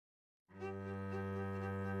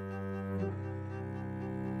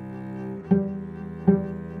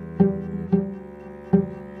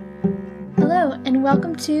and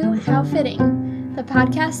welcome to How Fitting, the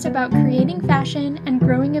podcast about creating fashion and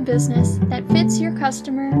growing a business that fits your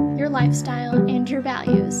customer, your lifestyle, and your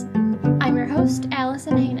values. I'm your host,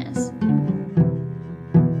 Allison Haynes.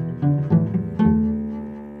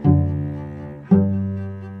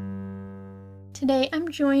 Today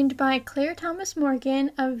I'm joined by Claire Thomas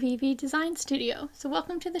Morgan of Vivi Design Studio. So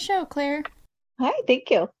welcome to the show, Claire. Hi,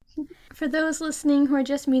 thank you. For those listening who are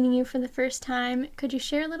just meeting you for the first time, could you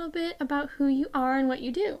share a little bit about who you are and what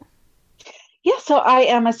you do? Yeah, so I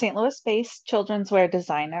am a St. Louis-based children's wear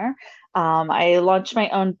designer. I launched my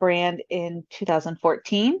own brand in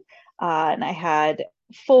 2014, and I had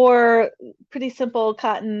four pretty simple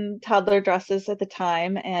cotton toddler dresses at the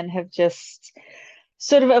time and have just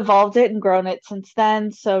sort of evolved it and grown it since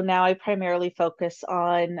then. So now I primarily focus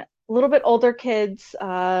on a little bit older kids.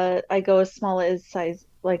 I go as small as size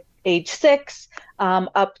like age 6,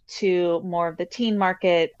 up to more of the teen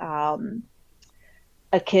market.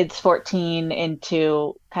 A kid's 14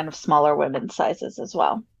 into kind of smaller women's sizes as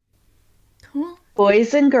well. Cool.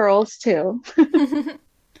 Boys and girls too.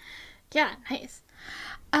 Yeah, nice.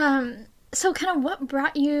 So kind of what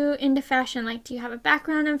brought you into fashion? Like, do you have a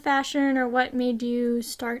background in fashion, or what made you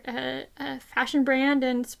start a fashion brand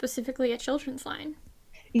and specifically a children's line?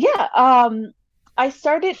 Yeah, I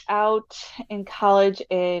started out in college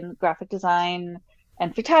in graphic design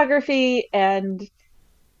and photography, and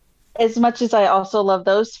as much as I also love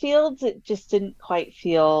those fields, it just didn't quite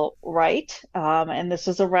feel right. And this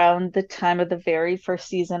was around the time of the very first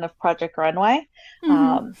season of Project Runway.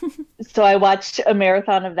 Um, Mm-hmm. so I watched a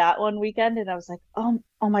marathon of that one weekend, and I was like, oh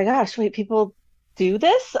my gosh, wait, people do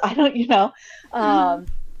this? I don't, Mm-hmm.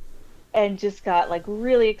 and just got like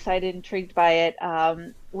really excited, intrigued by it.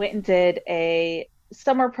 Went and did a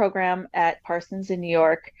summer program at Parsons in New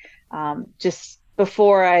York, just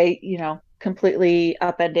before I, completely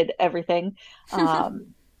upended everything. Um,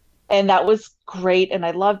 and that was great, and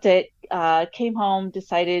I loved it. Came home,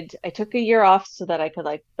 decided I took a year off so that I could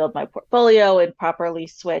like build my portfolio and properly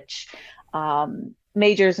switch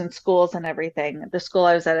majors and schools and everything. The school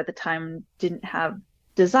I was at the time didn't have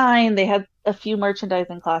design. They had a few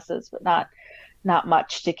merchandising classes, but not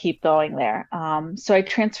much to keep going there. So I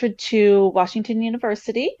transferred to Washington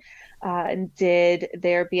University and did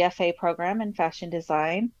their BFA program in fashion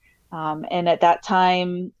design. And at that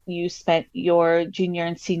time, you spent your junior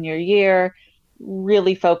and senior year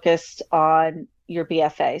really focused on your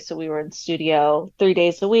BFA. So we were in studio 3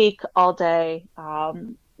 days a week, all day,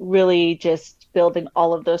 really just building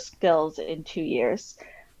all of those skills in 2 years.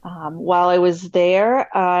 While I was there,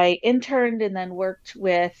 I interned and then worked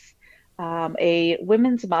with a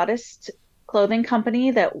women's modest clothing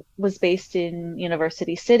company that was based in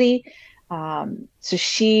University City. So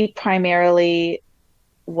she primarily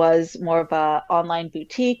was more of a online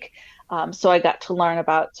boutique. So I got to learn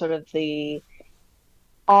about sort of the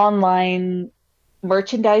online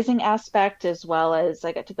merchandising aspect, as well as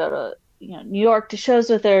I got to go to New York to shows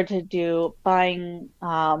with her to do buying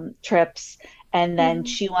trips. And then Mm-hmm.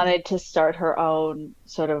 she wanted to start her own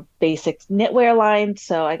sort of basic knitwear line.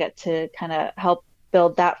 So I got to kind of help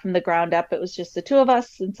build that from the ground up. It was just the two of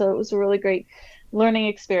us. And so it was a really great learning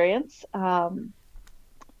experience.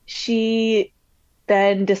 She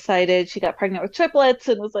then decided she got pregnant with triplets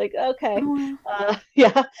and was like, Oh, okay, wow.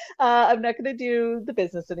 yeah, I'm not going to do the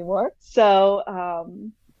business anymore. So,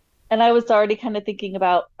 and I was already kind of thinking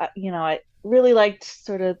about, I really liked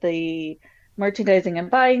sort of the merchandising and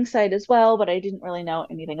buying side as well, but I didn't really know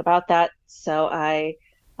anything about that. So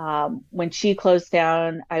when she closed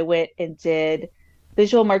down, I went and did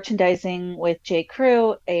visual merchandising with J.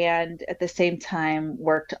 Crew, and at the same time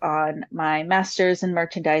worked on my master's in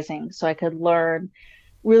merchandising so I could learn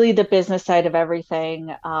really the business side of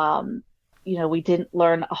everything. We didn't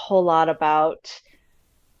learn a whole lot about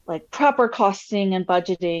like proper costing and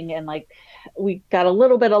budgeting, and like we got a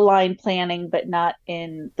little bit of line planning, but not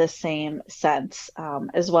in the same sense,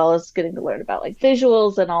 as well as getting to learn about like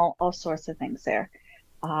visuals and all sorts of things there.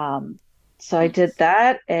 Um, so I did Nice.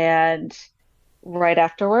 that, and right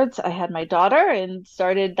afterwards I had my daughter and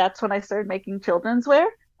that's when I started making children's wear,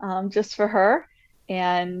 just for her,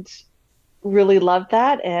 and really loved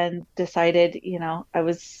that and decided, I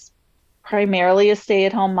was primarily a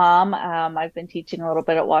stay-at-home mom. I've been teaching a little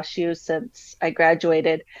bit at WashU since I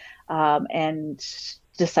graduated, and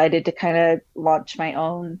decided to kind of launch my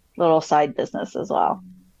own little side business as well.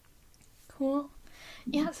 Cool.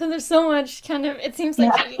 Yeah, so there's so much kind of, it seems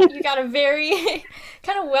like Yeah. you got a very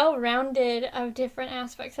kind of well rounded of different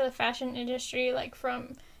aspects of the fashion industry, like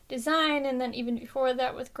from design and then even before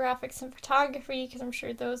that with graphics and photography, because I'm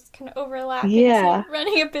sure those kind of overlap into Yeah.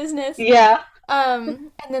 running a business. Yeah.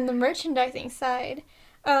 And then the merchandising side.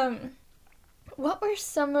 Um, what were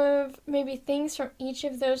some of maybe things from each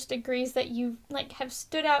of those degrees that you like have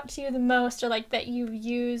stood out to you the most, or like that you've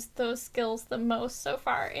used those skills the most so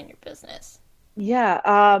far in your business?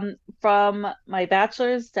 Yeah, from my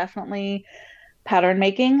bachelor's, definitely pattern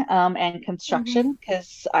making and Mm-hmm. construction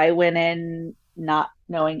because I went in not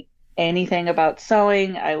knowing anything about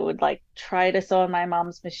sewing. I would like try to sew on my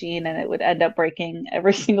mom's machine and it would end up breaking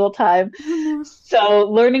every single time. Oh no. So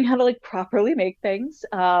learning how to like properly make things.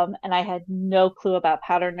 And I had no clue about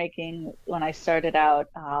pattern making when I started out.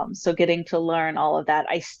 So getting to learn all of that,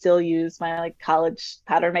 I still use my like college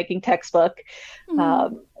pattern making textbook Mm-hmm.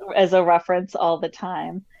 um, as a reference all the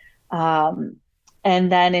time. Um,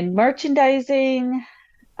 and then in merchandising,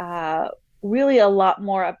 uh, really a lot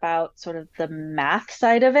more about sort of the math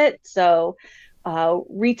side of it. So,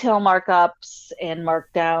 retail markups and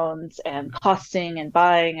markdowns and costing and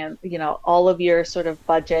buying and, all of your sort of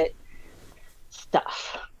budget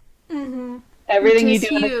stuff. Mm-hmm. Which Everything you is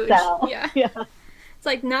do in huge. Excel. Yeah. Yeah. It's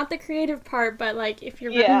like not the creative part, but like if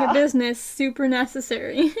you're running a Yeah. business, super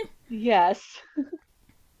necessary. Yes.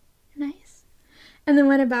 Nice. And then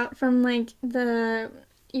what about from like the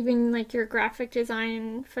even like your graphic design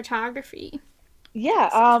and photography Yeah,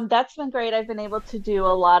 classes? that's been great. I've been able to do a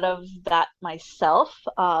lot of that myself,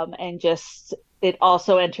 and just it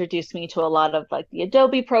also introduced me to a lot of like the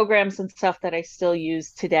Adobe programs and stuff that I still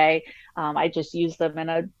use today. I just use them in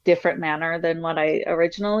a different manner than what I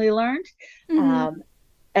originally learned. Mm-hmm. Um,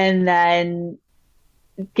 and then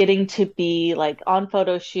getting to be like on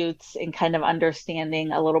photo shoots and kind of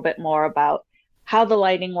understanding a little bit more about how the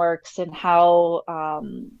lighting works and how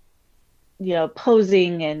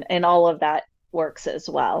posing and all of that works as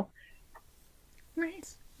well.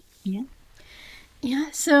 Nice. Yeah. Yeah.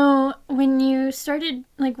 So when you started,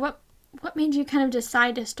 like, what made you kind of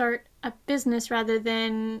decide to start a business rather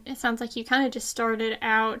than it sounds like you kind of just started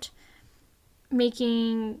out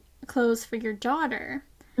making clothes for your daughter.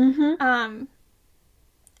 Hmm. Um,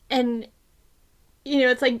 and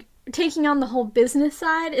it's like taking on the whole business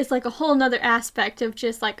side is like a whole nother aspect of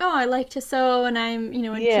just like, oh, I like to sew and I'm,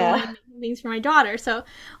 Yeah. enjoying making things for my daughter. So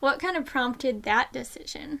what kind of prompted that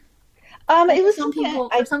decision? I It know was some something people,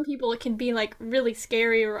 for some people, it can be like really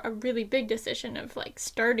scary or a really big decision of like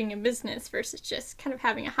starting a business versus just kind of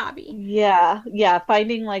having a hobby. yeah, yeah,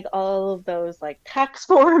 finding like all of those like tax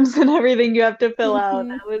forms and everything you have to fill out.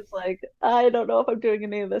 Mm-hmm. I was like, I don't know if I'm doing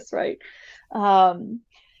any of this right. Um,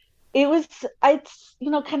 it was it's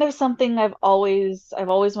kind of something I've always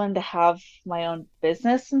wanted to have my own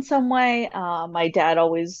business in some way. My dad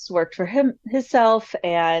always worked for himself,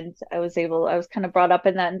 and I was kind of brought up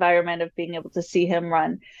in that environment of being able to see him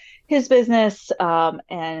run his business,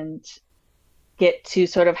 and get to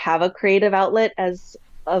sort of have a creative outlet as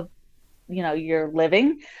of your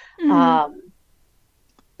living. Mm-hmm. um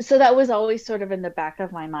so that was always sort of in the back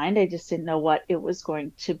of my mind. I just didn't know what it was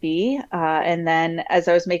going to be. And then as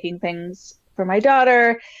I was making things for my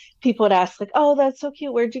daughter, people would ask like, "Oh, that's so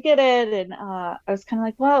cute. Where'd you get it?" And I was kind of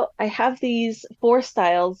like, "Well, I have these four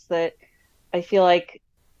styles that I feel like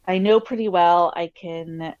I know pretty well. I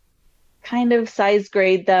can kind of size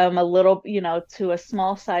grade them a little, to a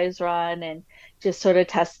small size run and just sort of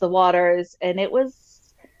test the waters." And it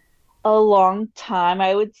was a long time,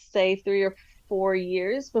 I would say 3 or 4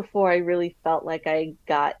 years before I really felt like I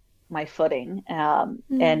got my footing,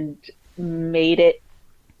 and made it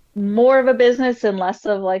more of a business and less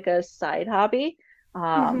of like a side hobby.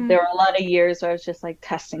 Mm-hmm. There were a lot of years where I was just like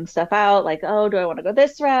testing stuff out, like, oh, do I want to go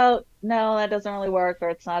this route? No, that doesn't really work, or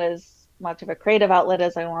it's not as much of a creative outlet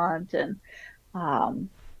as I want, and um,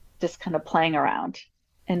 just kind of playing around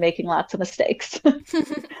and making lots of mistakes.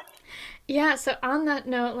 Yeah, so on that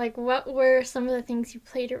note, like what were some of the things you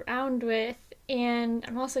played around with? And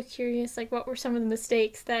I'm also curious, like what were some of the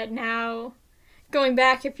mistakes that now, going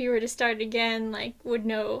back if you were to start again, like would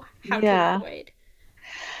know how to Yeah. avoid?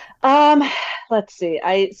 Um, let's see.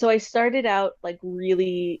 I started out like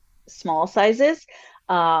really small sizes,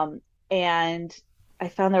 um, and I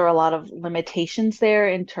found there were a lot of limitations there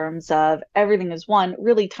in terms of everything is one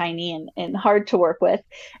really tiny and hard to work with,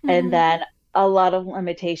 and Mm-hmm. then a lot of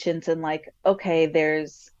limitations in like, okay,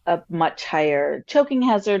 there's a much higher choking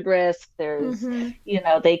hazard risk. There's, Mm-hmm.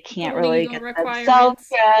 they The can't really legal get themselves requirements.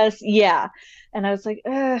 dressed. Yeah. And I was like,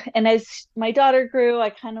 ugh. And as my daughter grew, I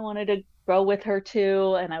kind of wanted to grow with her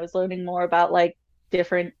too. And I was learning more about like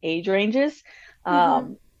different age ranges. Mm-hmm.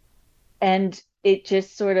 Um, and it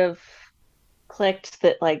just sort of clicked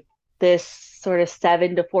that like this sort of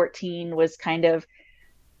 7 to 14 was kind of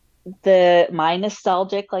my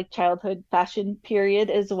nostalgic like childhood fashion period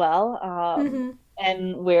as well. Mm-hmm.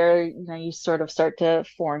 and where you sort of start to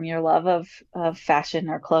form your love of fashion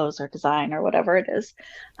or clothes or design or whatever it is.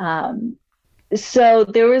 Um, so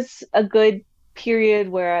there was a good period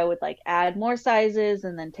where I would like add more sizes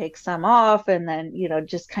and then take some off and then,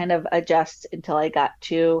 just kind of adjust until I got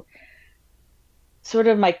to sort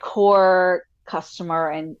of my core customer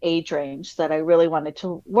and age range that I really wanted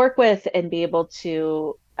to work with and be able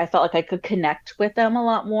to, I felt like I could connect with them a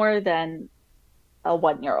lot more than a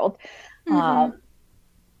 1 year old. Mm-hmm. Um,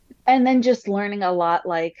 and then just learning a lot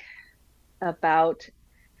like about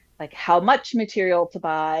like how much material to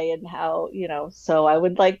buy and how, so I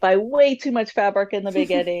would like buy way too much fabric in the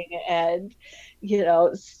beginning and,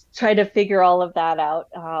 try to figure all of that out.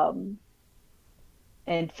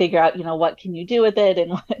 And figure out, what can you do with it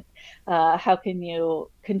and how can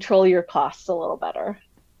you control your costs a little better.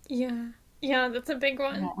 Yeah. Yeah, that's a big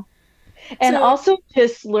one. Yeah. And So, also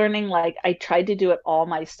just learning, like, I tried to do it all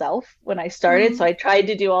myself when I started. So mm, I tried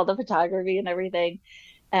to do all the photography and everything.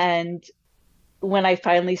 And when I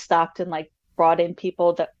finally stopped and like brought in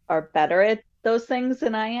people that are better at those things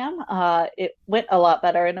than I am, it went a lot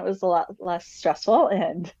better and it was a lot less stressful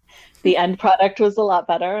and the end product was a lot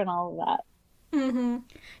better and all of that. mm-hmm.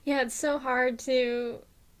 Yeah, it's so hard to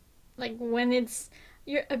like when it's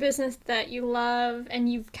you're a business that you love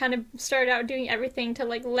and you've kind of started out doing everything to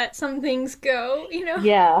like let some things go,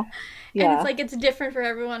 Yeah. And it's Yeah. like it's different for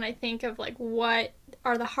everyone, I think, of like what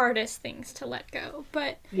are the hardest things to let go.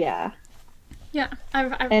 But Yeah. yeah,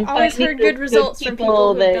 I've And always finding heard the good good results from people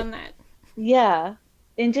people who have that, done that. yeah,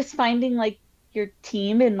 and just finding like your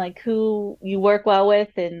team and like who you work well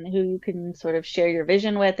with and who you can sort of share your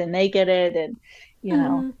vision with and they get it and you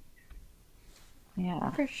know, Mm-hmm.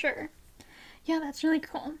 yeah. For sure. Yeah, that's really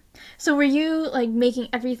cool. So were you like making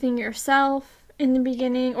everything yourself in the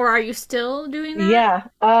beginning, or are you still doing that? Yeah,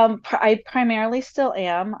 I primarily still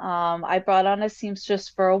am. I brought on a seamstress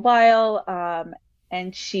for a while,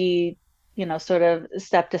 and she, sort of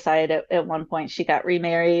stepped aside at one point. She got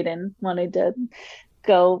remarried and wanted to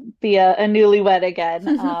go be a newlywed again.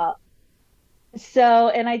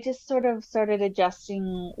 And I just sort of started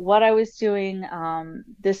adjusting what I was doing.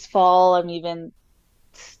 This fall, I'm even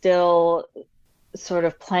still sort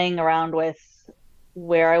of playing around with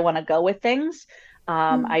where I want to go with things.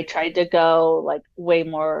 Mm. I tried to go like way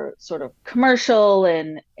more sort of commercial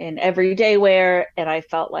and in everyday wear, and I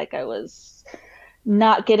felt like I was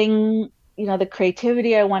not getting, the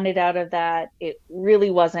creativity I wanted out of that. It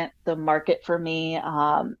really wasn't the market for me.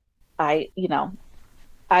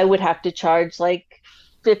 I would have to charge like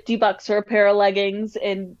 $50 for a pair of leggings,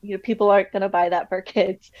 and people aren't going to buy that for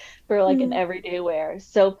kids for like an Mm. everyday wear.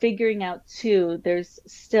 So figuring out too, there's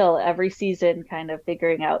still every season kind of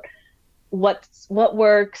figuring out what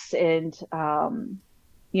works and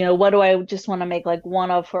what do I just want to make like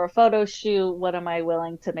one of for a photo shoot? What am I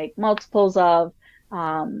willing to make multiples of?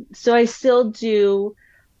 So I still do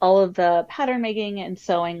all of the pattern making and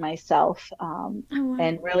sewing myself, Oh wow.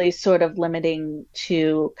 and really sort of limiting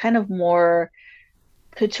to kind of more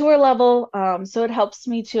couture level. So it helps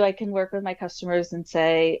me too. I can work with my customers and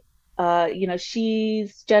say,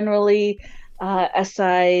 she's generally a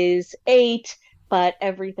size 8, but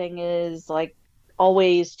everything is like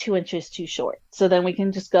always 2 inches too short. So then we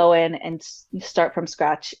can just go in and start from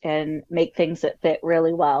scratch and make things that fit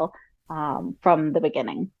really well, from the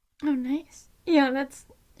beginning. Oh nice. Yeah, that's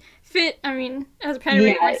fit. I mean, as a pattern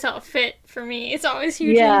maker Yeah, myself, fit for me it's always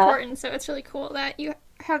hugely yeah. important. So it's really cool that you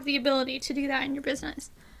have the ability to do that in your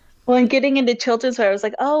business. Well, and getting into children's wear, I was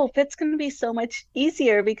like, oh, fit's going to be so much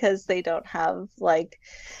easier because they don't have like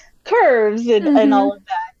curves and Mm-hmm. all of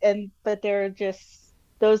that. And but they're just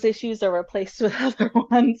those issues are replaced with other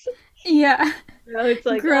ones. Yeah, It's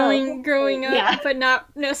like, oh, growing up, yeah, but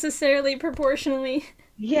not necessarily proportionally.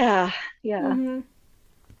 yeah, yeah. Mm-hmm.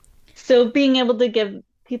 So being able to give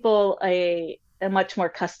people a much more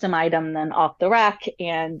custom item than off the rack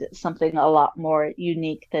and something a lot more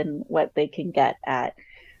unique than what they can get at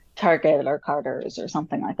Target or Carter's or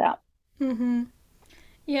something like that. Mm-hmm.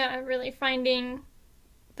 Yeah, really finding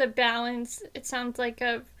the balance. It sounds like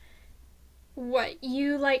of what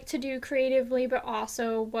you like to do creatively, but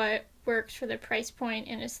also what works for the price point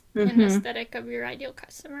and Hmm. aesthetic of your ideal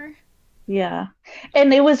customer. Yeah.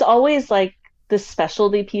 And it was always like the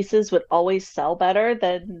specialty pieces would always sell better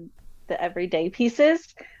than the everyday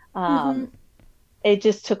pieces. Mm-hmm. Um, it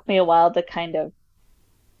just took me a while to kind of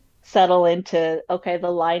settle into, okay, the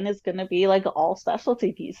line is going to be like all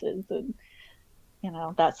specialty pieces and,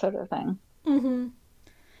 that sort of thing. Mm-hmm.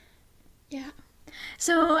 Yeah.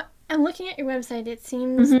 So I'm looking at your website. It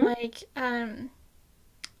seems Hmm. like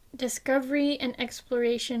discovery and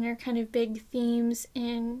exploration are kind of big themes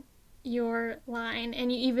in your line.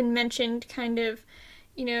 And you even mentioned kind of,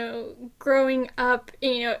 growing up,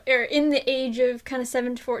 or in the age of kind of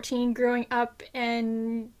 7 to 14, growing up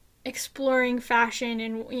and exploring fashion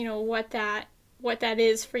and, what that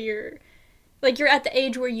is for your, like, you're at the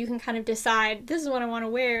age where you can kind of decide this is what I want to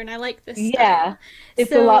wear and I like this Yeah. style.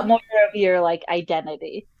 It's a lot So, more of your like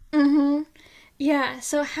identity. mhm. Yeah,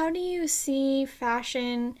 so how do you see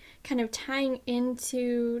fashion kind of tying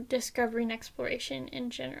into discovery and exploration in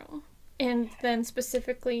general? And then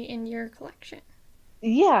specifically in your collection?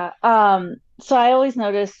 Yeah. So I always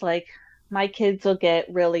notice like my kids will get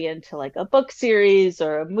really into like a book series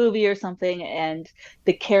or a movie or something and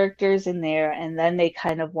the characters in there, and then they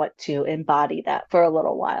kind of want to embody that for a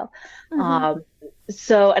little while. Mm-hmm. Um,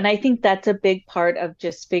 and I think that's a big part of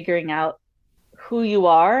just figuring out who you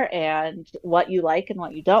are and what you like and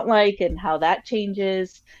what you don't like and how that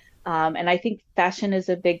changes. And I think fashion is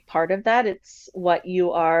a big part of that. It's what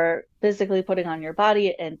you are physically putting on your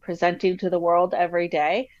body and presenting to the world every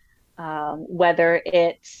day. Whether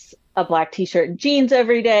it's a black t-shirt and jeans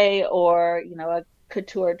every day or, a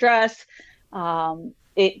couture dress,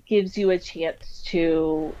 it gives you a chance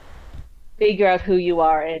to figure out who you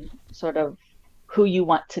are and sort of who you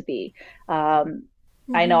want to be. Um,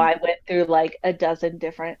 I know Mm-hmm. I went through like a dozen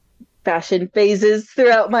different fashion phases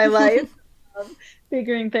throughout my life, um,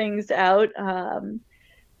 figuring things out.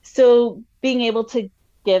 So being able to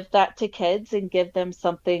give that to kids and give them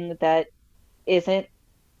something that isn't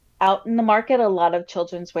out in the market, a lot of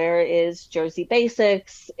children's wear is jersey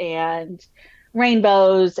basics and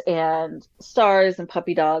rainbows and stars and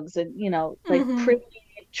puppy dogs and, like Mm-hmm. pretty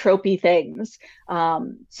tropey things.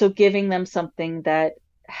 So giving them something that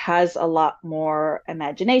has a lot more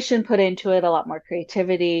imagination put into it, a lot more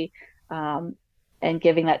creativity, um, and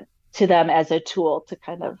giving that to them as a tool to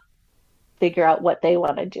kind of figure out what they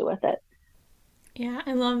want to do with it. Yeah,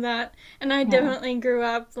 I love that. And I Yeah. definitely grew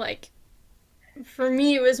up, like, for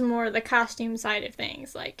me, it was more the costume side of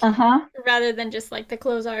things. Like, Uh-huh. rather than just, like, the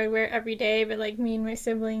clothes I would wear every day, but, like, me and my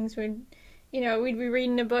siblings would, we'd be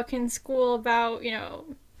reading a book in school about,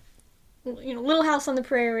 Little House on the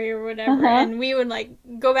Prairie or whatever, Uh-huh. and we would like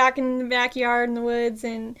go back in the backyard in the woods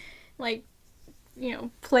and like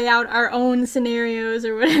play out our own scenarios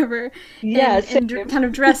or whatever, Yeah, and same. kind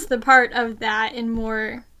of dress the part of that in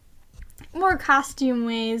more costume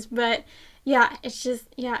ways. But yeah, it's just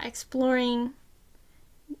exploring.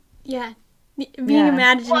 Yeah, being Yeah.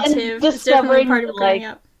 Well, and imaginative is definitely discovering part of growing like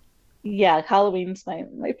up. yeah, Halloween's my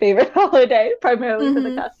favorite holiday, primarily for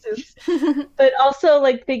the Mhm. costumes. But also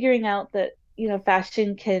like figuring out that,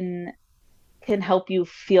 fashion can help you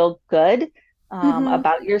feel good Mhm.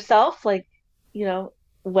 about yourself, like, you know,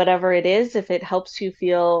 whatever it is, if it helps you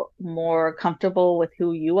feel more comfortable with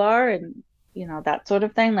who you are and, that sort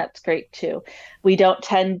of thing, that's great too. We don't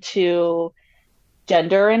tend to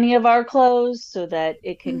gender any of our clothes so that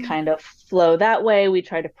it can Mhm. kind of flow that way. We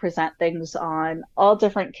try to present things on all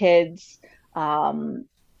different kids, um,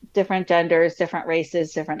 different genders, different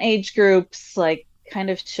races, different age groups, like kind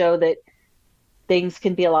of show that things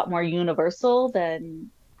can be a lot more universal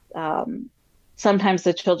than um, sometimes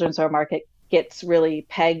the children's wear market gets really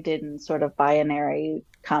pegged in sort of binary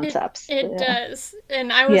It concepts. it Yeah. does.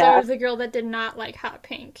 And I was Yeah. always the girl that did not like hot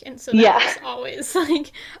pink. And so that Yeah. was always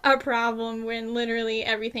like a problem when literally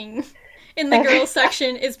everything in the Every, girls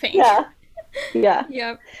section is pink. yeah. Yeah.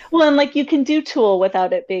 Yep. Well, and like you can do tulle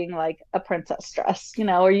without it being like a princess dress,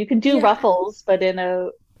 or you can do Yeah. ruffles, but in a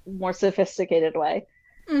more sophisticated way.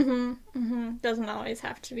 Mhm. Mhm. Doesn't always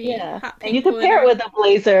have to be Yeah. hot And you pink can pair it glitter. with a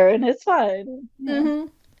blazer and it's fine. Yeah.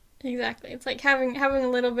 Mhm. Exactly. It's like having a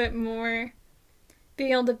little bit more,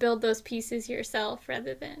 being able to build those pieces yourself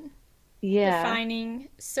rather than Yeah. defining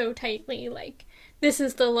so tightly like this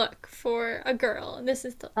is the look for a girl and this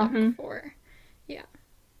is the look Uh-huh. for, yeah.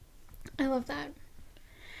 I love that.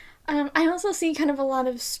 I also see kind of a lot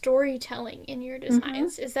of storytelling in your Hmm.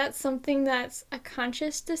 designs. Is that something that's a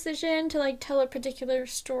conscious decision to like tell a particular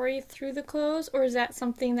story through the clothes, or is that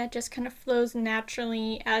something that just kind of flows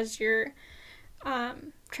naturally as you're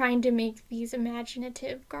trying to make these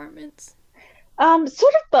imaginative garments?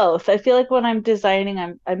 Sort of both. I feel like when I'm designing,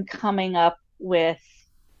 I'm coming up with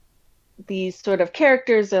these sort of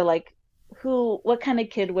characters are like what kind of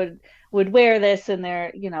kid would wear this, and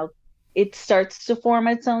it starts to form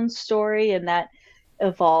its own story, and that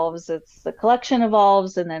evolves. It's the collection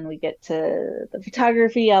evolves, and then we get to the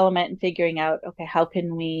photography element and figuring out, okay, how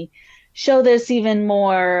can we show this even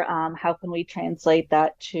more, how can we translate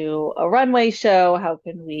that to a runway show, how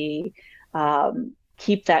can we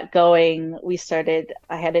keep that going.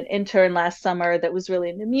 I had an intern last summer that was really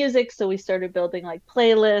into music, so we started building like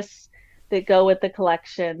playlists that go with the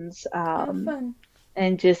collections. Oh, fun.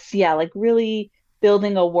 And just, yeah, like really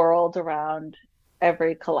building a world around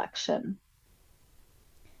every collection.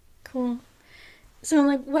 Cool. So,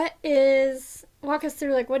 like, walk us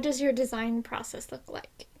through, like, what does your design process look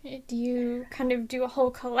like? Do you kind of do a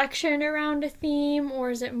whole collection around a theme,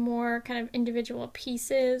 or is it more kind of individual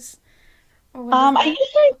pieces? Or what does that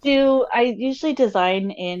look like? I usually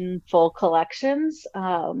design in full collections,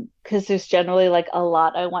 because there's generally like a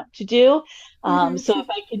lot I want to do. So Mm-hmm. if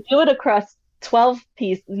I can do it across 12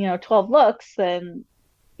 piece, 12 looks, then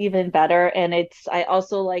even better. And I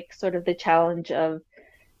also like sort of the challenge of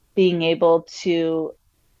being able to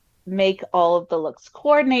make all of the looks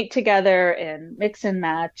coordinate together and mix and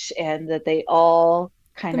match, and that they all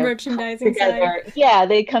The kind of come merchandising side. together. Yeah,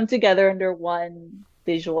 they come together under one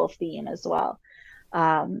visual theme as well.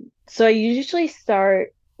 So I usually start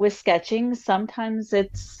with sketching. Sometimes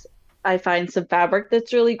I find some fabric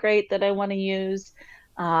that's really great that I want to use.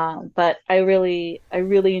 But I really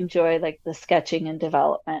enjoy like the sketching and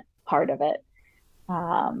development part of it.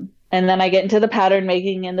 And then I get into the pattern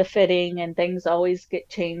making and the fitting, and things always get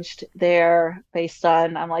changed there based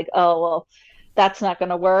on, I'm like, oh, well, that's not going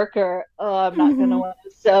to work, or oh, I'm not going to Mm-hmm. want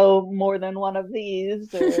to sew more than one of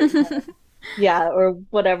these, or yeah, or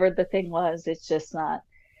whatever the thing was. It's just not.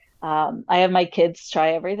 I have my kids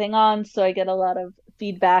try everything on, so I get a lot of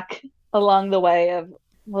feedback along the way of,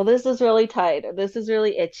 well, this is really tight, or this is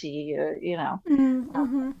really itchy, or.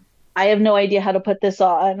 Mm-hmm. I have no idea how to put this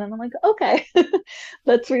on. And I'm like, okay,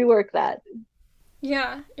 let's rework that.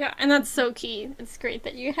 Yeah, yeah, and that's so key. It's great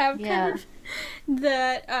that you have kind Yeah. of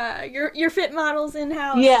that your fit models in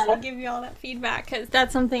house to Yeah. give you all that feedback because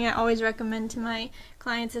that's something I always recommend to my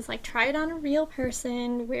clients is like try it on a real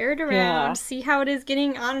person, wear it Yeah. around, see how it is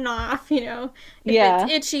getting on and off. If it's Yeah.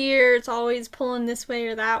 itchy or it's always pulling this way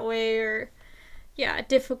or that way or yeah,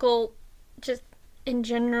 difficult just in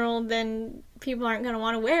general, then people aren't going to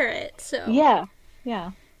want to wear it. So Yeah.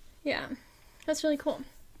 Yeah. yeah, that's really cool.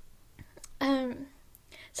 Um,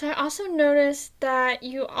 so I also noticed that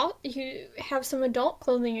you have some adult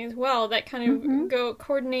clothing as well that kind of hmm go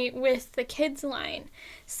coordinate with the kids line.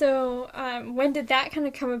 So when did that kind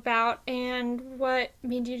of come about, and what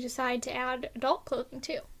made you decide to add adult clothing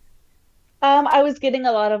too? I was getting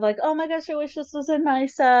a lot of like, oh my gosh, I wish this was in my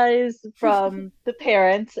size from the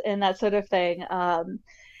parents and that sort of thing.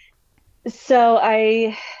 So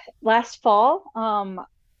last fall,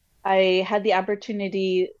 I had the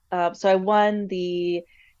opportunity. So I won the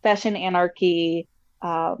Fashion Anarchy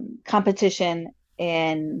competition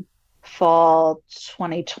in fall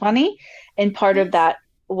 2020. And part of Nice. that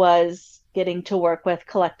was getting to work with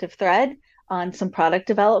Collective Thread on some product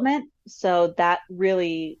development. So that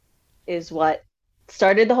really is what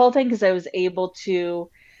started the whole thing because I was able to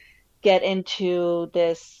get into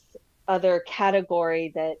this other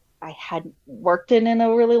category that I hadn't worked in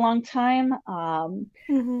a really long time,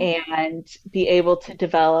 Mm-hmm. and be able to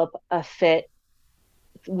develop a fit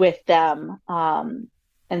with them,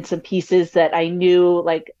 and some pieces that I knew,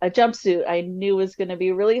 like a jumpsuit, I knew was going to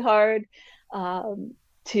be really hard,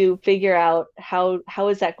 to figure out how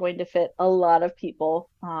is that going to fit a lot of people,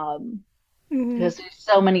 Mm-hmm. because there's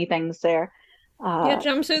so many things there. Yeah, Uh,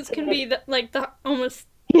 jumpsuits so can be like the almost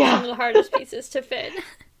some yeah, of the hardest pieces to fit.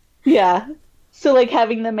 yeah. So like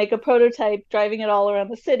having them make a prototype, driving it all around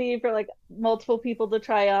the city for like multiple people to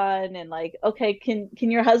try on, and like, okay, can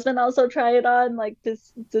your husband also try it on? Like,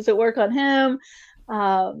 does it work on him?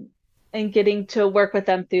 Um, and getting to work with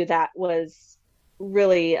them through that was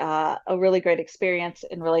really a really great experience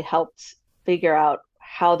and really helped figure out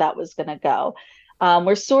how that was going to go.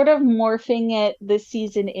 We're sort of morphing it this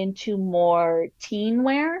season into more teen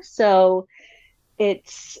wear. So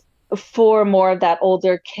it's for more of that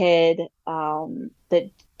older kid, that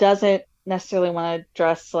doesn't necessarily want to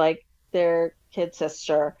dress like their kid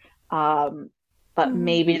sister, um, but Mm-hmm.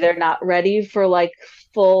 maybe they're not ready for like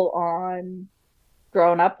full on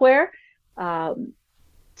grown up wear. Um,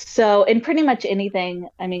 so in pretty much anything,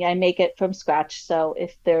 I mean, I make it from scratch. So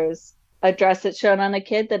if there's a dress that's shown on a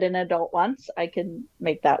kid that an adult wants, I can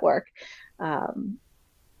make that work. Um,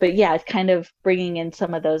 but yeah, it's kind of bringing in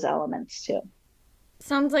some of those elements too.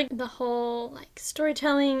 Sounds like the whole like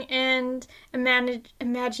storytelling and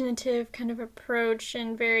imaginative kind of approach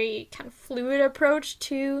and very kind of fluid approach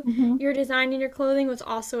to Mhm. your design and your clothing was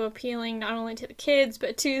also appealing not only to the kids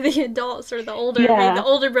but to the adults or the older maybe the Yeah,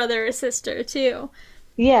 older brother or sister too.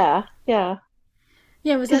 yeah, yeah.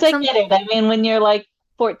 Yeah, was Because that I some get it. I mean, when you're like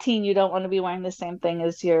 14, you don't want to be wearing the same thing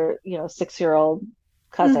as your 6-year-old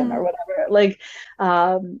cousin mm-hmm. or whatever. Like,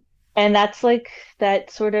 and that's like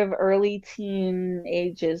that sort of early teen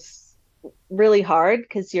ages. really hard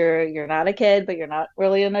because you're not a kid, but you're not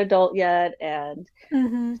really an adult yet, and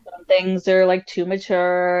Mm-hmm. some things are like too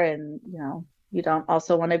mature, and you don't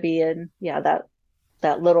also want to be in, yeah,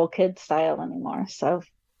 that little kid style anymore. So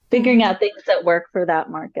figuring Mm-hmm. out things that work for that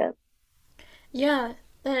market. Yeah,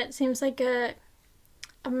 that seems like a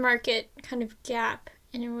market kind of gap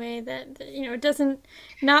in a way that it doesn't,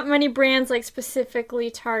 not many brands like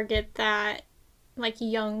specifically target that like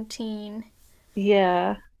young teen.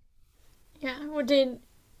 Yeah. Yeah.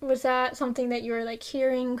 Was that something that you were like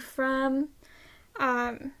hearing from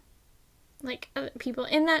um like other people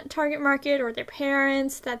in that target market or their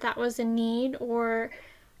parents that that was a need or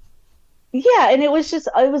Yeah, and it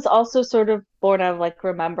was also sort of born out of like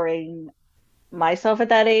remembering myself at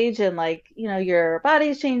that age, and like, your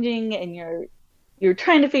body's changing and you're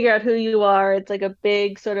trying to figure out who you are. It's like a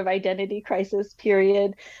big sort of identity crisis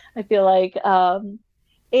period, I feel like.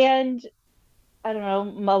 And I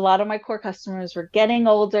don't know, a lot of my core customers were getting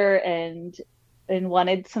older and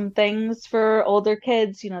wanted some things for older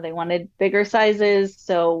kids. They wanted bigger sizes,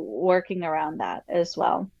 so working around that as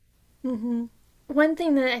well. mm-hmm. One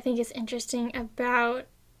thing that I think is interesting about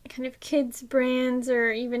kind of kids brands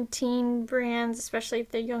or even teen brands, especially if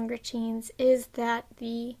they're younger teens, is that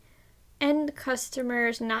the end customer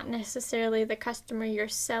is not necessarily the customer you're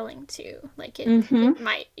selling to. Like Hmm. it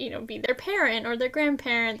might, be their parent or their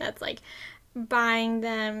grandparent that's like buying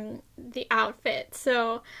them the outfit.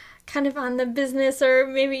 So kind of on the business or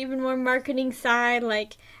maybe even more marketing side,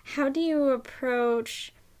 like how do you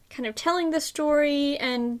approach kind of telling the story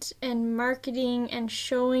and marketing and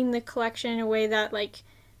showing the collection in a way that like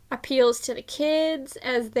appeals to the kids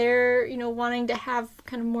as they're wanting to have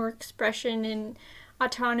kind of more expression and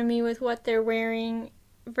autonomy with what they're wearing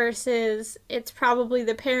versus it's probably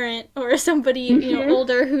the parent or somebody Hmm.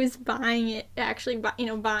 older who's buying it actually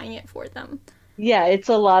buying it for them. Yeah, it's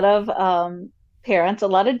a lot of parents, a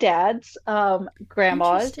lot of dads,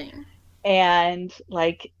 grandmas, Interesting. and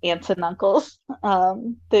like aunts and uncles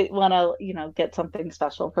that want to, get something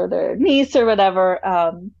special for their niece or whatever.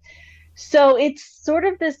 So it's sort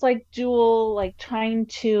of this like dual, like trying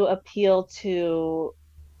to appeal to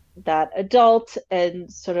that adult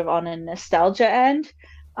and sort of on a nostalgia end.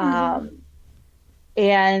 Mm-hmm. Um,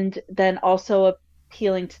 and then also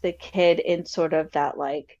appealing to the kid in sort of that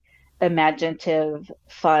like imaginative,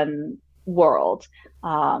 fun world.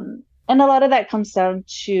 And a lot of that comes down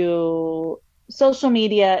to social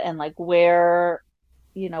media and like where,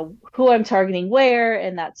 who I'm targeting where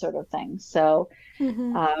and that sort of thing. So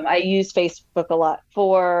Mm-hmm. I use Facebook a lot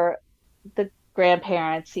for the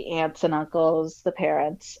grandparents, the aunts and uncles, the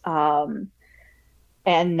parents.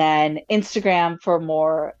 And then Instagram for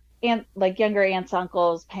more like younger aunts,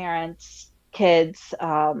 uncles, parents, kids,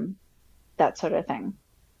 that sort of thing.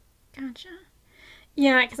 Gotcha.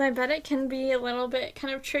 Yeah, because I bet it can be a little bit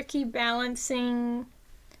kind of tricky balancing,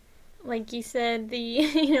 like you said,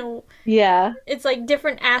 the Yeah, it's like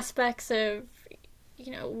different aspects of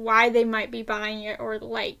why they might be buying it or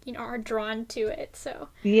like are drawn to it. So.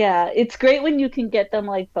 yeah. It's great when you can get them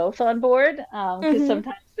like both on board. Because Mm-hmm.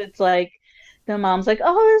 sometimes it's like the mom's like,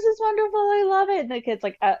 "Oh, this is wonderful, I love it," and the kid's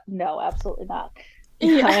like, "No, absolutely not."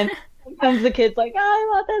 Yeah. And sometimes the kid's like, "Oh, I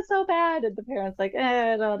want this so bad," and the parents like,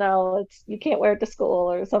 "I don't know, it's you can't wear it to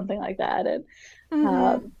school or something like that." And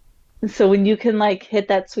Mm-hmm. um, so when you can like hit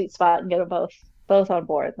that sweet spot and get them both on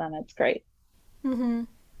board, then it's great. Mm-hmm.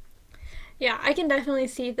 Yeah, I can definitely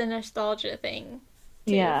see the nostalgia thing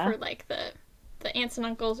too Yeah. for like the aunts and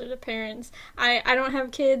uncles or the parents. I don't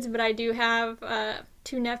have kids, but I do have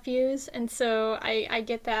two nephews, and so I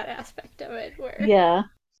get that aspect of it where. Yeah.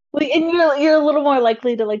 Well, and you're a little more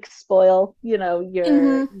likely to like spoil, your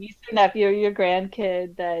Mm-hmm. niece or nephew or your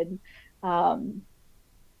grandkid than um,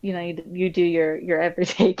 you do your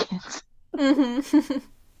everyday kids. Mm-hmm.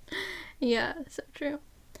 Yeah, so true.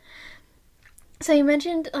 So you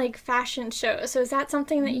mentioned like fashion shows. So is that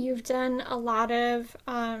something that you've done a lot of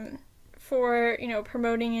for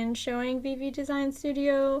promoting and showing Vivi Design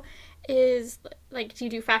Studio? Is like do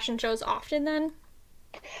you do fashion shows often then?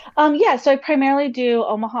 Yeah, so I primarily do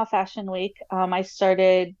Omaha Fashion Week. I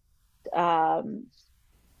started um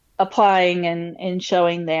applying and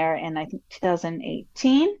showing there in I think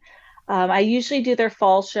 2018. I usually do their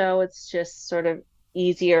fall show. It's just sort of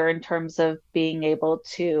easier in terms of being able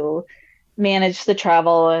to manage the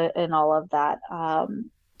travel and all of that.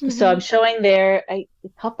 So Mm-hmm. I'm showing there a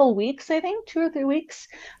couple weeks, I think, 2 or 3 weeks.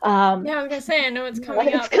 Um, Yeah, I was gonna say I know it's yeah,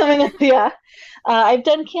 coming it's up. coming up. Yeah. I've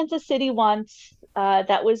done Kansas City once.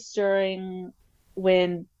 That was during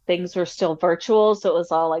when things were still virtual, so it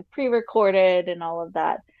was all like pre-recorded and all of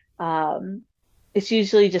that. Um, it's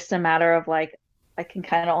usually just a matter of like I can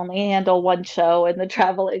kind of only handle one show and the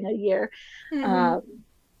traveling a year. Mm-hmm. Um,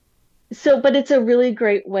 but it's a really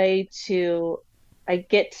great way to, I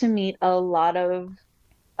get to meet a lot of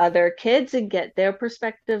other kids and get their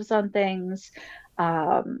perspectives on things,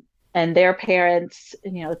 um, and their parents,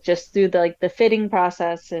 just through the fitting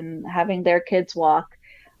process and having their kids walk.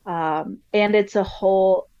 And it's a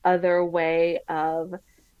whole other way of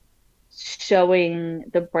showing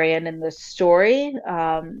the brand and the story,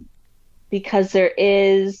 because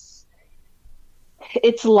it's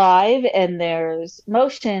live and there's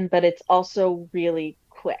motion, but it's also really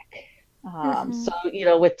quick. Mm-hmm. So,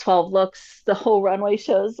 with 12 looks, the whole runway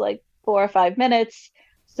shows like 4 or 5 minutes.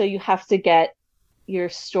 So you have to get your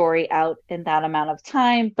story out in that amount of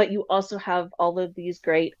time, but you also have all of these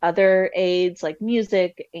great other aids like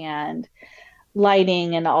music and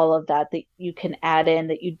lighting and all of that that you can add in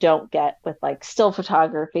that you don't get with like still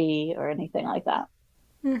photography or anything like that.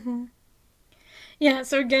 Mm-hmm. Yeah,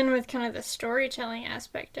 so again, with kind of the storytelling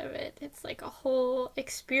aspect of it, it's like a whole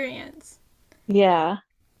experience. Yeah.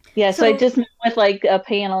 Yeah, so I So, just met with like a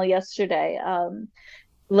panel yesterday,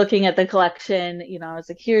 looking at the collection. I was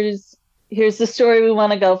like, here's the story we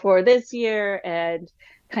want to go for this year, and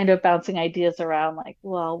kind of bouncing ideas around like,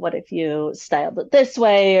 well, what if you styled it this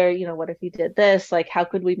way, or what if you did this? Like, how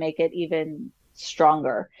could we make it even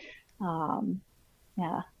stronger? Um,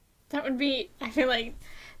 yeah. that would be, I feel like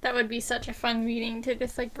that would be such a fun meeting to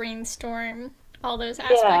just like brainstorm all those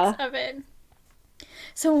aspects Yeah. of it.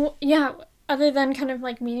 So, yeah, other than kind of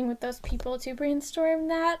like meeting with those people to brainstorm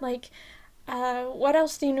that, like, what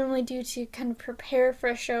else do you normally do to kind of prepare for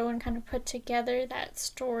a show and kind of put together that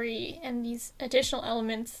story and these additional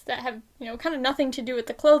elements that have, kind of nothing to do with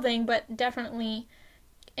the clothing, but definitely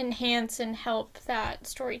enhance and help that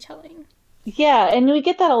storytelling? Yeah, and we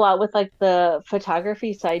get that a lot with like the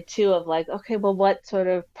photography side too, of like, okay, well, what sort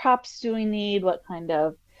of props do we need? What kind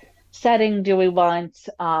of setting do we want?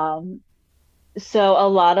 So a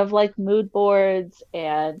lot of like mood boards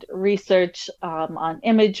and research, on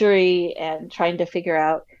imagery, and trying to figure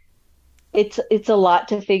out, it's a lot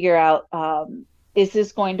to figure out. Is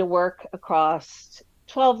this going to work across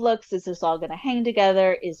 12 looks? Is this all going to hang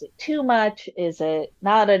together? Is it too much? Is it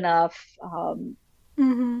not enough?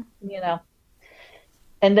 Mm-hmm. You know,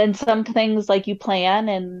 and then some things like you plan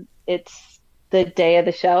and it's the day of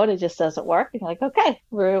the show and it just doesn't work. And you're like, okay,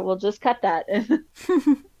 we'll just cut that.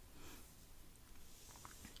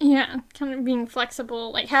 Yeah, kind of being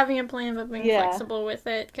flexible, like having a plan but being Yeah, flexible with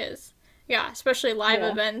it, because, yeah, especially live yeah,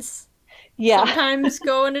 events yeah, sometimes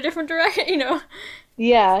go in a different direction,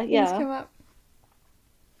 yeah, things yeah. come up.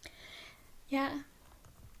 Yeah.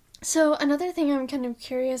 So, another thing I'm kind of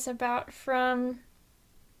curious about from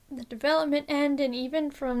the development end and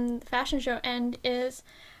even from the fashion show end is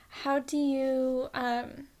how do you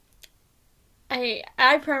I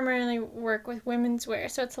primarily work with women's wear,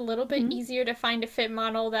 so it's a little bit Mhm. easier to find a fit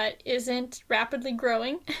model that isn't rapidly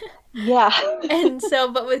growing. Yeah. And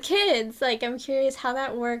so, but with kids, like I'm curious how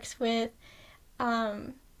that works with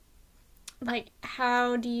um like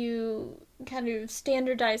how do you kind of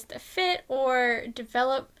standardize the fit or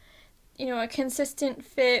develop, a consistent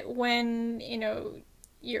fit when,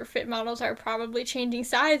 your fit models are probably changing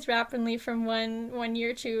size rapidly from one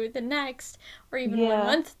year to the next, or even one Yeah.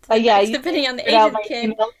 month to the Yeah, I next, usually depending on the start age out of the my kid.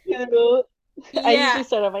 email to I Yeah. usually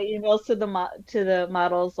start out my emails to the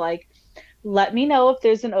models like, let me know if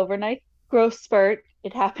there's an overnight growth spurt.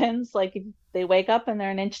 It happens. Like if they wake up and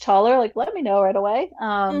they're an inch taller, like let me know right away.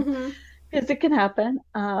 Mm-hmm. Because it can happen,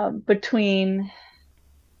 between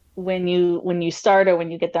when you start or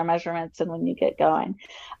when you get their measurements and when you get going.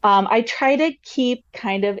 I try to keep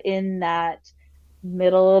kind of in that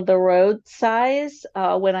middle of the road size,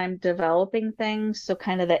 when I'm developing things. So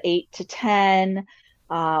kind of the 8 to 10,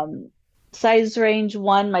 um, size range.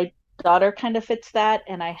 One, my daughter kind of fits that,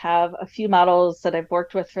 and I have a few models that I've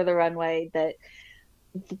worked with for the runway that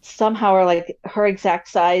somehow are like her exact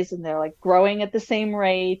size, and they're like growing at the same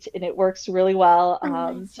rate, and it works really well. Oh,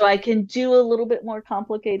 nice. So I can do a little bit more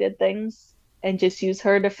complicated things and just use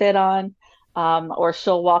her to fit on, or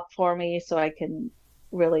she'll walk for me so I can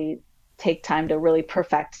really take time to really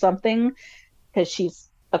perfect something because she's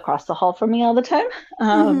across the hall from me all the time.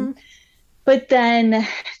 Um, Mm-hmm. but then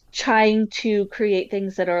trying to create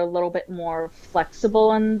things that are a little bit more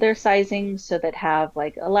flexible in their sizing, so that have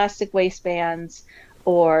like elastic waistbands,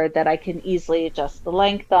 or that I can easily adjust the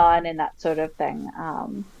length on and that sort of thing.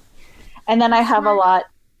 And then I That's have a smart. lot,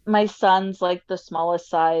 my son's like the smallest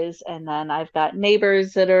size, and then I've got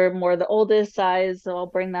neighbors that are more the oldest size, so I'll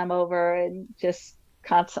bring them over and just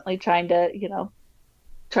constantly trying to,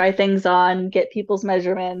 try things on, get people's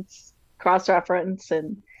measurements, cross reference,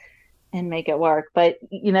 and and make it work. But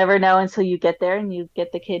you never know until you get there and you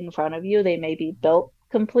get the kid in front of you. They may be built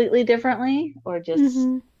completely differently or just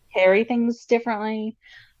Mm-hmm. carry things differently.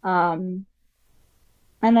 Um,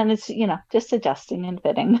 and then it's, just adjusting and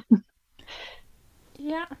fitting.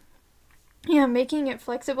 Yeah. Yeah, making it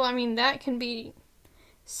flexible. I mean, that can be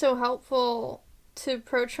so helpful to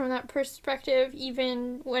approach from that perspective,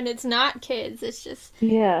 even when it's not kids. It's just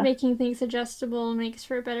Yeah. making things adjustable makes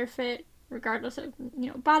for a better fit, regardless of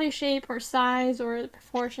body shape or size or the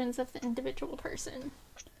proportions of the individual person.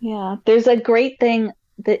 Yeah. There's a great thing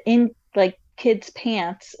that in like kids'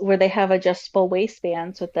 pants where they have adjustable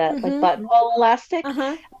waistbands with that like Mm-hmm. buttonhole elastic. Uh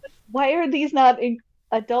huh. Why are these not in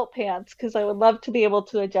adult pants? Because I would love to be able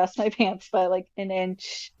to adjust my pants by like an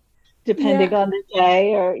inch, depending Yeah. on the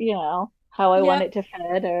day or, how I want Yep. it to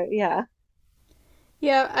fit or yeah.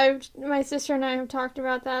 Yeah. I've my sister and I have talked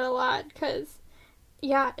about that a lot because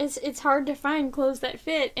yeah, it's hard to find clothes that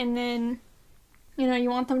fit, and then you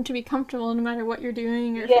want them to be comfortable no matter what you're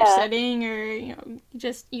doing, or if you're Yeah. sitting, or you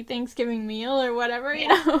just eat Thanksgiving meal or whatever.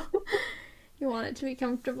 Yeah. You want it to be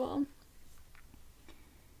comfortable.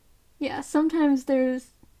 Yeah, sometimes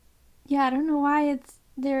there's yeah, I don't know why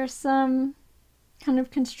there's some kind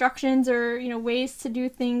of constructions or ways to do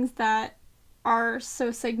things that are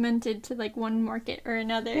so segmented to like one market or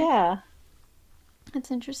another. Yeah.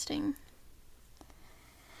 That's interesting.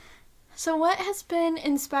 So, what has been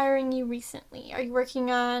inspiring you recently? Are you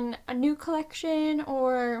working on a new collection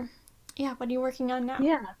or, yeah, what are you working on now?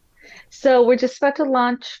 Yeah. So we're just about to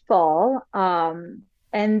launch fall.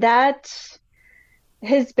 And that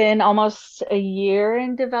has been almost a year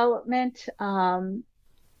in development.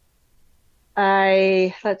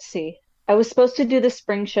 Let's see, I was supposed to do the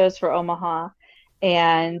spring shows for Omaha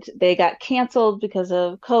and they got canceled because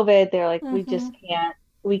of COVID. They're like, Mm-hmm.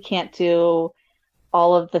 we can't do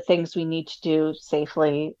all of the things we need to do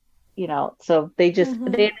safely, so they Mm-hmm.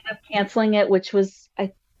 ended up canceling it, which was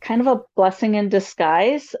kind of a blessing in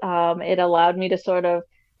disguise. It allowed me to sort of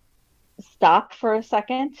stop for a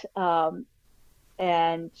second.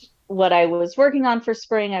 And what I was working on for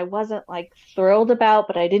spring, I wasn't like thrilled about,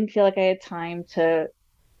 but I didn't feel like I had time to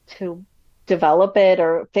develop it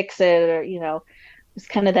or fix it or, it's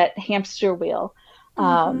kind of that hamster wheel. Mm-hmm.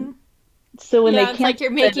 Um, so when they Yeah, it's like canceled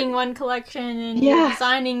you're it, making one collection and you're yeah,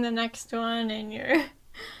 designing the next one and you're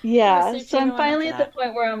yeah. So researching the I'm one finally after at the that.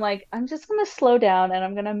 point where I'm like, I'm just gonna slow down and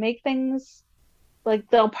I'm gonna make things like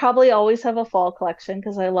they'll probably always have a fall collection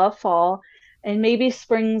because I love fall. And maybe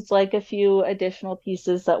spring's like a few additional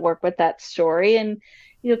pieces that work with that story and,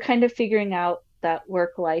 kind of figuring out that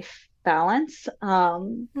work-life balance.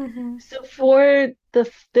 Mm-hmm. So for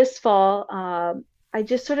this fall, I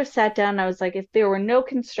just sort of sat down and I was like, if there were no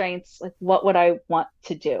constraints, like what would I want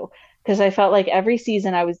to do? Because I felt like every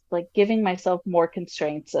season I was like giving myself more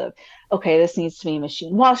constraints of, okay, this needs to be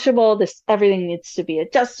machine washable, this everything needs to be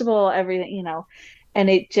adjustable, everything, and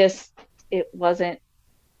it wasn't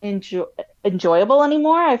enjoy enjoyable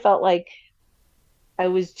anymore. I felt like I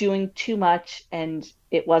was doing too much and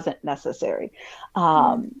it wasn't necessary. Mm-hmm.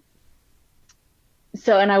 Um,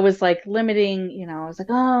 and I was like limiting, I was like,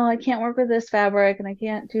 oh, I can't work with this fabric and I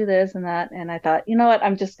can't do this and that. And I thought, you know what,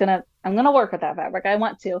 I'm gonna work with that fabric. I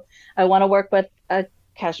want to work with a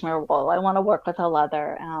cashmere wool. I want to work with a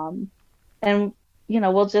leather. And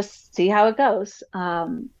we'll just see how it goes.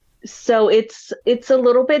 So it's a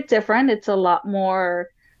little bit different. It's a lot more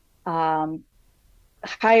um,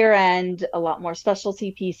 higher end, a lot more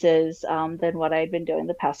specialty pieces than what I'd been doing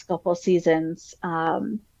the past couple of seasons.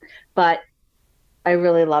 But I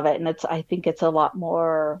really love it, and I think it's a lot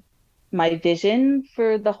more my vision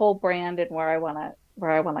for the whole brand and where I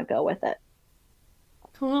wanna go with it.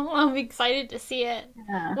 Cool. I'm excited to see it.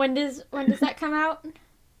 Yeah. When does that come out?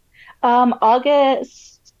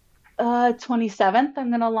 August 27th,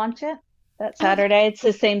 I'm gonna launch it that Okay. Saturday. It's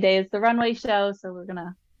the same day as the runway show, so we're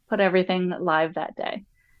gonna put everything live that day.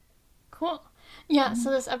 Cool. Yeah,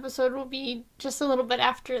 so this episode will be just a little bit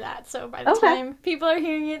after that. So by the Okay. time people are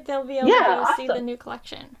hearing it, they'll be able to Yeah, go see the awesome. new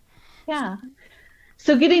collection. So, Yeah.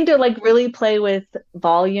 So getting to like really play with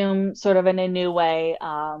volume sort of in a new way,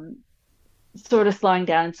 sort of slowing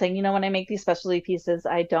down and saying, when I make these specialty pieces,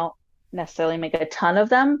 I don't necessarily make a ton of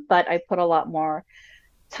them, but I put a lot more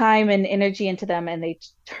time and energy into them and they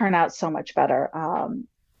turn out so much better.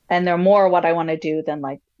 And they're more what I want to do than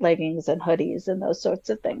like leggings and hoodies and those sorts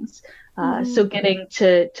of things. mm-hmm. So getting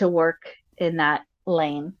to work in that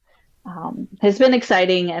lane has been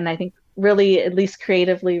exciting and I think really at least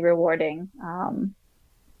creatively rewarding.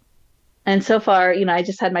 And so far, I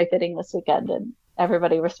just had my fitting this weekend and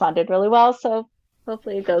everybody responded really well. So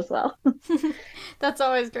Hopefully it goes well. That's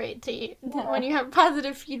always great to you. When Yeah. you have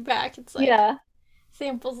positive feedback, it's like Yeah.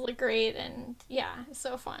 samples look great and yeah, it's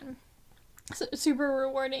so fun. So, super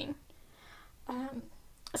rewarding. Um,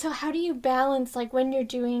 so how do you balance like when you're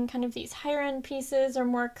doing kind of these higher end pieces or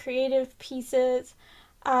more creative pieces?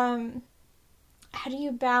 Um, how do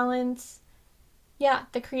you balance yeah,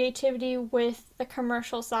 the creativity with the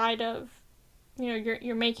commercial side of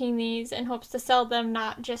you're making these in hopes to sell them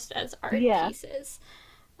not just as art Yeah. pieces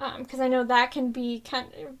because I know that can be kind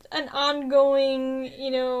of an ongoing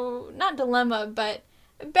not dilemma but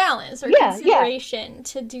balance or Yeah. Yeah. consideration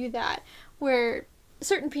to do that where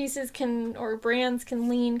certain pieces can or brands can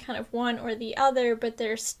lean kind of one or the other but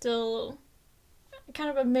there's still kind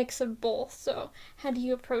of a mix of both. So how do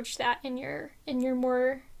you approach that in your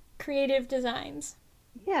more creative designs?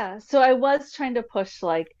 Yeah. So I was trying to push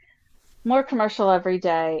like more commercial every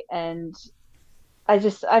day, and I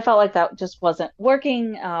felt like that just wasn't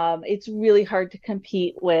working. It's really hard to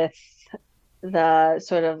compete with the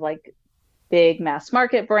sort of like big mass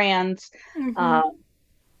market brands. Mm-hmm. Um,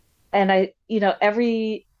 and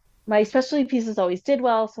every my specialty pieces always did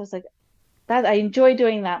well. So I was like, that I enjoy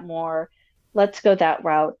doing that more. Let's go that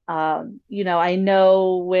route. I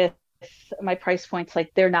know with my price points,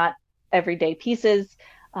 like they're not everyday pieces,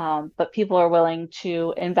 but people are willing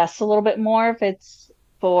to invest a little bit more if it's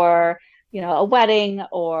for, a wedding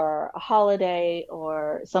or a holiday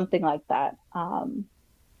or something like that.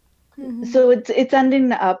 Mm-hmm. So it's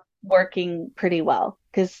ending up working pretty well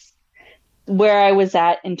because where I was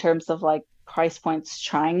at in terms of like price points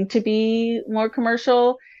trying to be more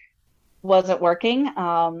commercial wasn't working.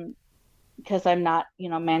 Because I'm not,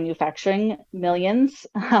 manufacturing millions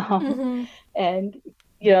Mm-hmm. and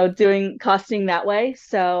doing costing that way.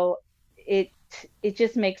 So it it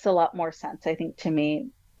just makes a lot more sense, I think, to me,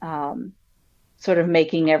 um, sort of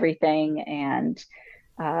making everything and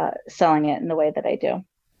selling it in the way that I do.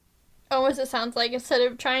 Almost it sounds like instead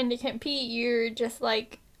of trying to compete, you're just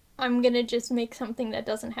like, I'm gonna just make something that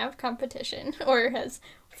doesn't have competition or has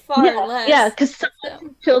far Yeah, yeah, less. because so much So,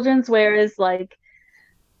 of children's wear is like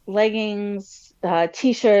leggings,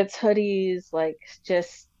 t-shirts, hoodies, like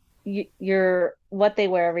just you're what they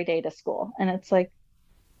wear every day to school, and it's like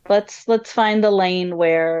let's find the lane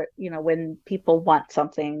where, when people want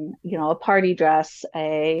something, a party dress,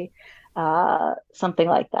 a something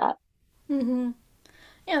like that. mm-hmm.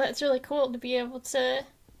 Yeah, that's really cool to be able to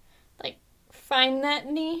like find that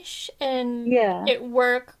niche and Yeah. it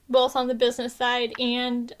work both on the business side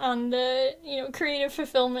and on the creative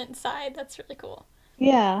fulfillment side. That's really cool.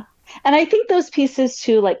 Yeah. And I think those pieces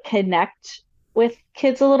too like connect with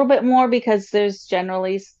kids a little bit more because there's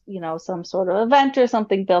generally, some sort of event or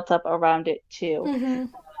something built up around it too.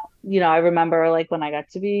 Mm-hmm. I remember like when I got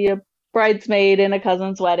to be a bridesmaid in a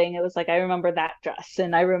cousin's wedding, it was like I remember that dress,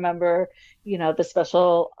 and I remember, the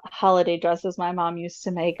special holiday dresses my mom used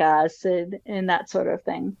to make us, and that sort of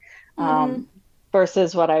thing. Mm-hmm. Um,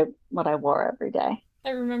 versus what I wore every day. I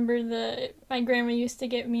remember the my grandma used to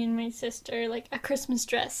get me and my sister like a Christmas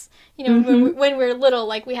dress. Hmm. When we were little,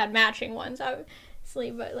 like we had matching ones,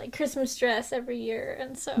 obviously, but like Christmas dress every year.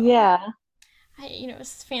 And so Yeah. I,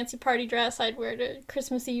 it's a fancy party dress. I'd wear to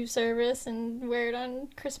Christmas Eve service and wear it on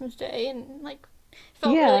Christmas Day, and like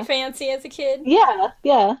felt really Yeah. fancy as a kid. Yeah.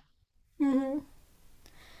 Yeah. Mm-hmm.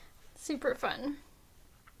 Super fun.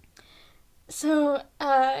 So,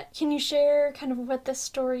 can you share kind of what the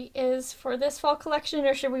story is for this fall collection,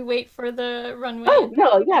 or should we wait for the Oh, runway?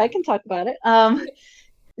 no, yeah, I can talk about it. Okay.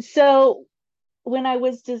 So when I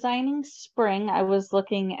was designing spring, I was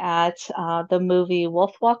looking at the movie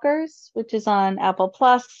Wolfwalkers, which is on Apple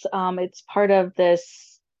Plus. It's part of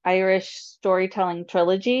this Irish storytelling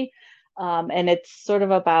trilogy, and it's sort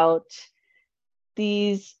of about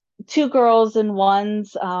these two girls and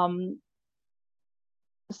one's,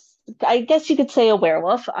 I guess you could say, a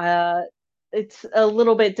werewolf. It's a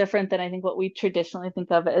little bit different than I think what we traditionally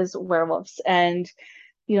think of as werewolves, and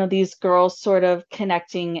these girls sort of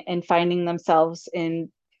connecting and finding themselves in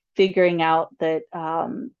figuring out that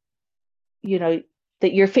you know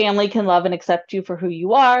that your family can love and accept you for who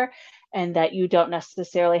you are, and that you don't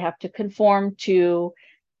necessarily have to conform to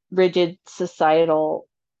rigid societal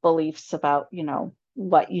beliefs about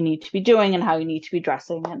what you need to be doing and how you need to be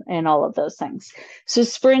dressing, and all of those things. So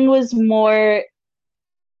spring was more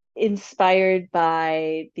inspired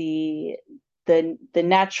by the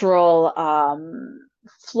natural,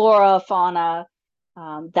 flora, fauna,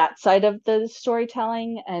 that side of the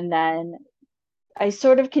storytelling. And then I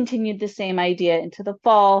sort of continued the same idea into the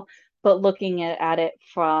fall, but looking at it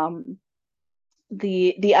from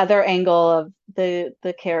the other angle of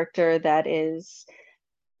the character that is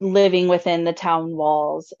living within the town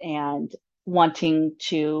walls and wanting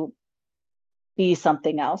to be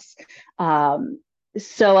something else. Um,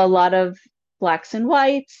 so a lot of blacks and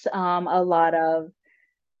whites, a lot of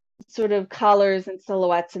sort of colors and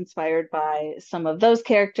silhouettes inspired by some of those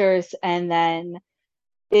characters. And then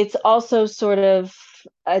it's also sort of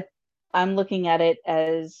a, I'm looking at it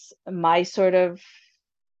as my sort of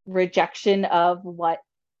rejection of what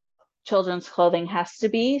children's clothing has to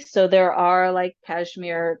be. So there are like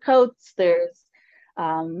cashmere coats, there's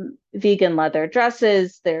vegan leather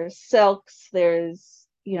dresses, there's silks, there's,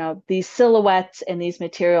 these silhouettes and these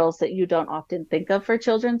materials that you don't often think of for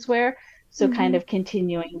children's wear. So kind Mm-hmm. of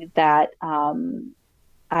continuing that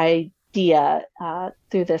idea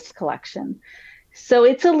through this collection. So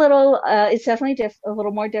it's definitely a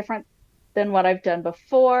little more different than what I've done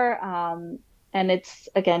before. And it's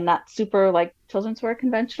again not super like children's wear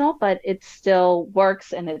conventional, but it still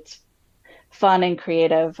works and it's fun and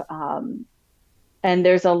creative. And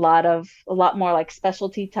there's a lot more like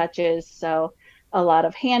specialty touches. So a lot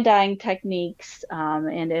of hand dyeing techniques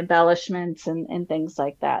and embellishments and things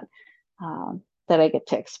like that that I get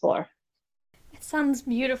to explore. It sounds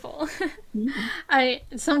beautiful. Mhm. I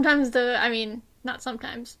sometimes I mean, not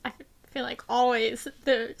sometimes. I feel like always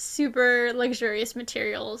the super luxurious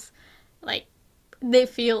materials, like they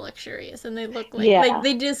feel luxurious and they look like Yeah,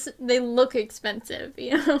 they look expensive,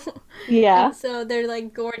 you know. yeah, And so they're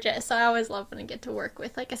like gorgeous. So I always love when I get to work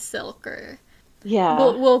with like a silk or yeah.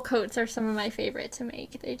 wool coats are some of my favorite to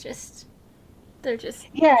make. They're just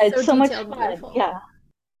Yeah, it's so so much detailed and fun. beautiful. Yeah.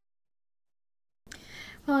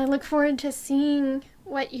 Well, I look forward to seeing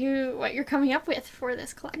what you're coming up with for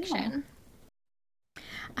this Yeah. collection.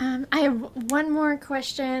 I have one more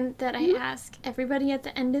question that I Mhm. ask everybody at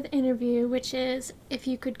the end of the interview, which is if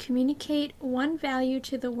you could communicate one value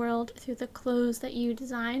to the world through the clothes that you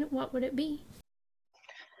design, what would it be?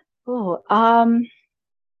 Oh,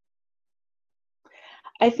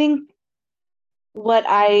 I think what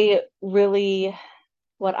I really,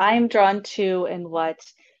 what I'm drawn to and what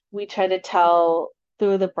we try to tell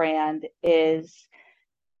through the brand is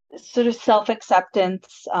sort of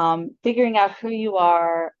self-acceptance, figuring out who you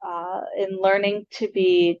are, and learning to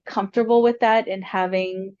be comfortable with that and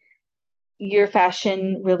having your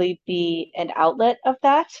fashion really be an outlet of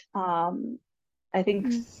that. I think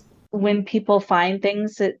Mm. when people find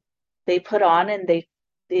things that they put on and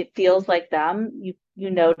it feels like them, you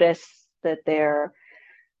notice that they're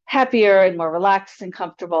happier and more relaxed and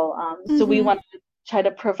comfortable. So we Mm-hmm. want to try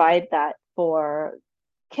to provide that for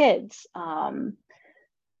kids.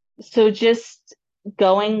 So just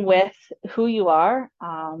going with who you are,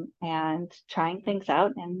 and trying things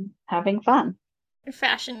out and having fun.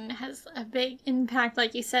 Fashion has a big impact,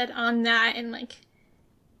 like you said, on that and like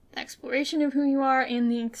the exploration of who you are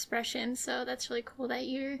and the expression. So that's really cool that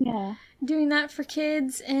you're Yeah. doing that for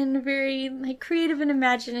kids in a very like creative and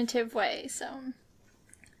imaginative way. So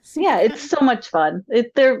super Yeah, it's fun. so much fun.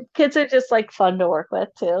 Their kids are just like fun to work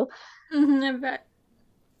with too. I bet.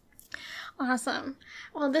 Awesome.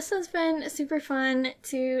 Well, this has been super fun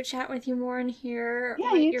to chat with you more and hear Yeah,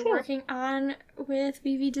 what you you're too. working on with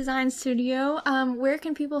Vivi Design Studio. Where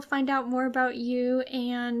can people find out more about you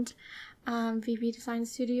and Vivi Design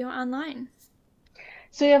Studio online?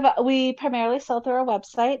 So we primarily sell through our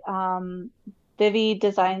website,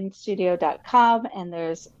 vividesignstudio.com, and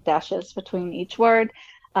there's dashes between each word.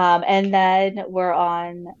 And then we're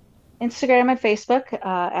on Instagram and Facebook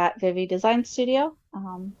at Vivi Design Studio.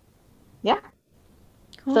 Yeah.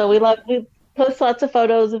 Cool. So we post lots of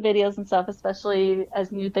photos and videos and stuff, especially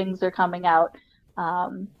as new things are coming out.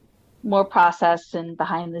 Um, More process and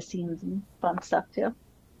behind the scenes and fun stuff too.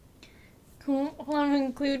 Cool. Well, I'm going to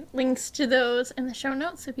include links to those in the show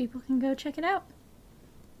notes so people can go check it out.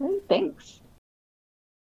 Great, thanks.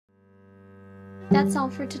 That's all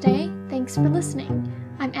for today. Thanks for listening.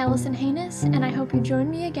 I'm Allison Haynes, and I hope you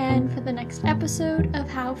join me again for the next episode of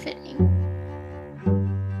How Fitting.